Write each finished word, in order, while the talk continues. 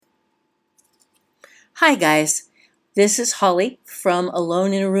Hi guys, this is Holly from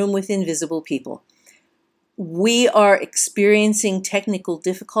Alone in a Room with Invisible People. We are experiencing technical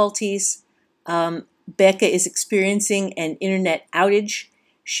difficulties. Becca is experiencing an internet outage.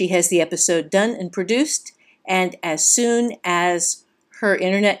 She has the episode done and produced, and as soon as her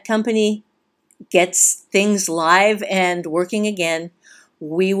internet company gets things live and working again,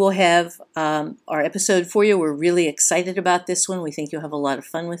 we will have our episode for you. We're really excited about this one. We think you'll have a lot of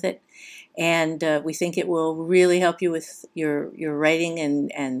fun with it. And we think it will really help you with your writing,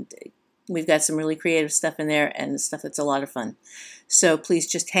 and we've got some really creative stuff in there and stuff that's a lot of fun. So please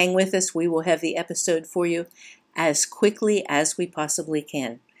just hang with us. We will have the episode for you as quickly as we possibly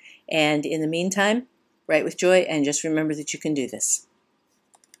can. And in the meantime, write with joy and just remember that you can do this.